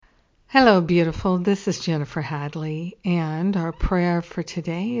Hello, beautiful. This is Jennifer Hadley, and our prayer for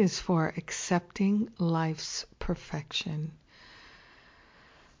today is for accepting life's perfection.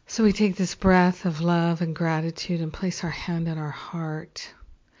 So we take this breath of love and gratitude and place our hand on our heart.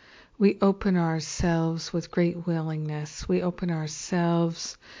 We open ourselves with great willingness. We open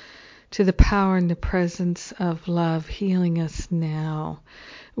ourselves to the power and the presence of love healing us now.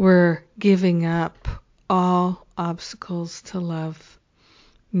 We're giving up all obstacles to love,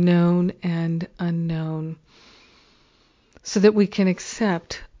 known and unknown, so that we can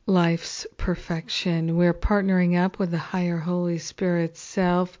accept life's perfection. We're partnering up with the higher Holy Spirit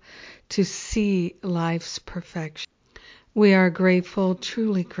self to see life's perfection. We are grateful,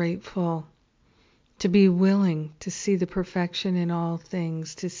 truly grateful, to be willing to see the perfection in all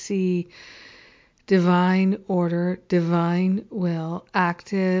things, to see divine order, divine will,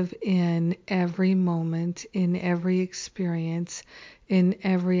 active in every moment, in every experience, in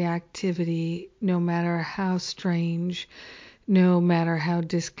every activity, no matter how strange, no matter how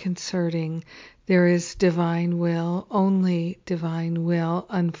disconcerting. There is divine will, only divine will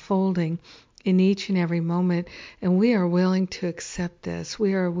unfolding in each and every moment, and we are willing to accept this.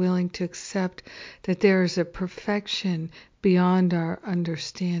 We are willing to accept that there is a perfection beyond our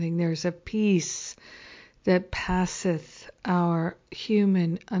understanding. There's a peace that passeth our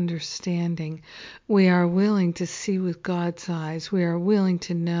human understanding. We are willing to see with God's eyes. We are willing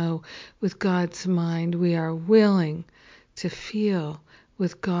to know with God's mind. We are willing to feel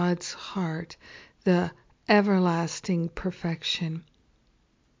with God's heart the everlasting perfection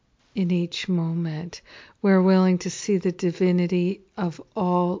in each moment. We're willing to see the divinity of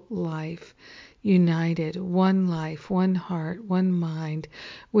all life united, one life, one heart, one mind.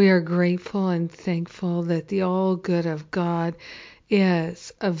 We are grateful and thankful that the all good of God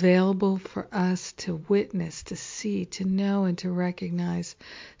is available for us to witness, to see, to know, and to recognize.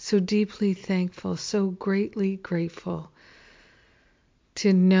 So deeply thankful, so greatly grateful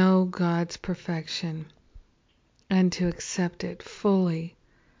to know God's perfection and to accept it fully,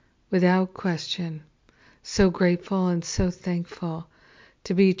 without question. So grateful and so thankful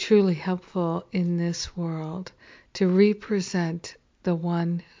to be truly helpful in this world, to represent the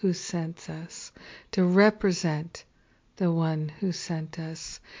one who sent us, to represent the one who sent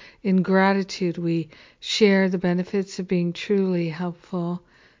us. In gratitude, we share the benefits of being truly helpful,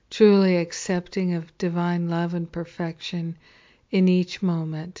 truly accepting of divine love and perfection in each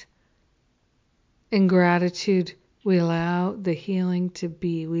moment. In gratitude, we allow the healing to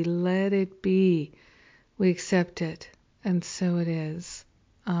be. We let it be. We accept it, and so it is.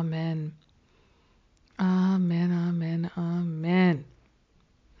 Amen. Amen, amen, amen.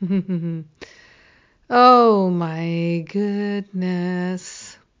 Oh my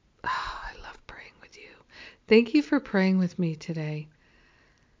goodness. Oh, I love praying with you. Thank you for praying with me today.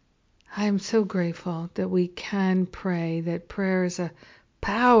 I am so grateful that we can pray, that prayer is a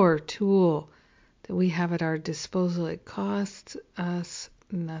power tool that we have at our disposal. It costs us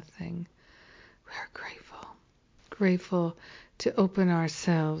nothing. We are grateful to open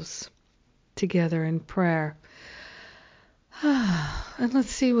ourselves together in prayer. And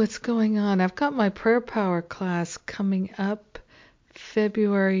let's see what's going on. I've got my prayer power class coming up.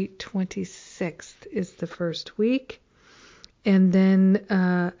 February 26th is the first week. And then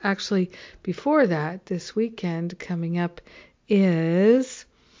actually before that, this weekend coming up is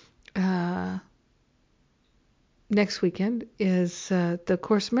next weekend is the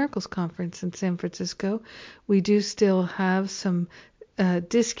Course in Miracles Conference in San Francisco. We do still have some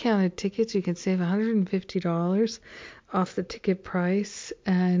discounted tickets. You can save $150 off the ticket price,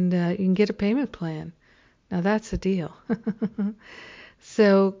 and you can get a payment plan. Now that's a deal.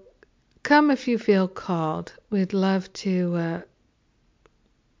 So come if you feel called. We'd love to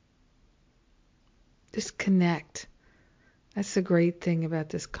just connect. That's the great thing about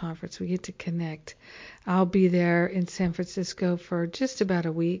this conference. We get to connect. I'll be there in San Francisco for just about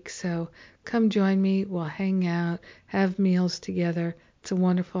a week, so come join me. We'll hang out, have meals together. It's a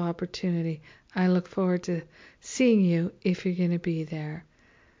wonderful opportunity. I look forward to seeing you if you're going to be there.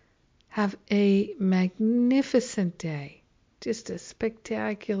 Have a magnificent day. Just a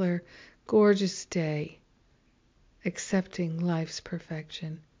spectacular, gorgeous day. Accepting life's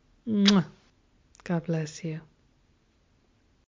perfection. Mwah. God bless you.